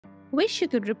Wish you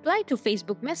could reply to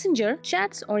Facebook Messenger,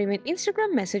 chats, or even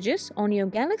Instagram messages on your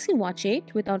Galaxy Watch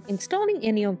 8 without installing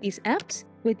any of these apps?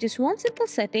 With just one simple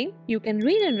setting, you can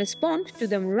read and respond to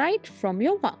them right from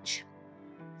your watch.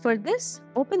 For this,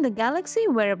 open the Galaxy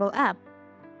Wearable app.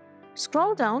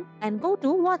 Scroll down and go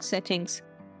to Watch Settings.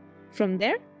 From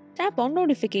there, tap on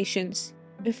Notifications.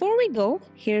 Before we go,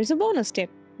 here's a bonus tip.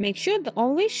 Make sure the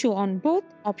Always Show on Both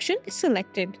option is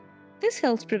selected. This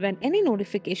helps prevent any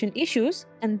notification issues,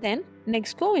 and then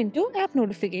next go into App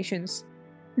Notifications.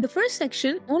 The first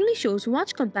section only shows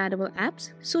watch-compatible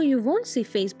apps, so you won't see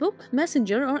Facebook,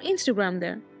 Messenger, or Instagram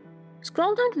there.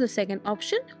 Scroll down to the second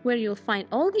option where you'll find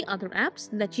all the other apps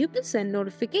that you can send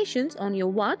notifications on your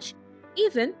watch,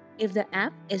 even if the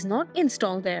app is not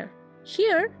installed there.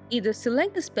 Here, either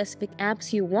select the specific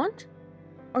apps you want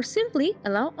or simply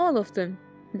allow all of them.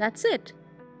 That's it.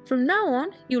 From now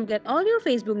on, you'll get all your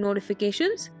Facebook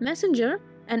notifications, Messenger,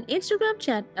 and Instagram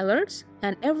chat alerts,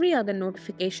 and every other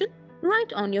notification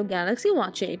right on your Galaxy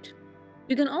Watch 8.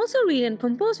 You can also read and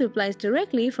compose replies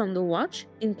directly from the watch,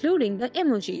 including the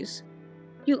emojis.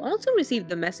 You'll also receive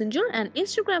the Messenger and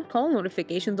Instagram call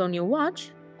notifications on your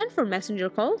watch, and for Messenger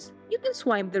calls, you can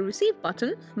swipe the receive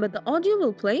button, but the audio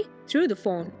will play through the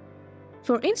phone.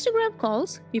 For Instagram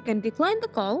calls, you can decline the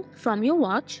call from your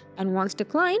watch, and once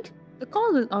declined, the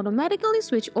call will automatically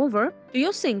switch over to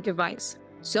your sync device.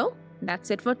 So,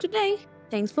 that's it for today.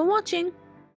 Thanks for watching.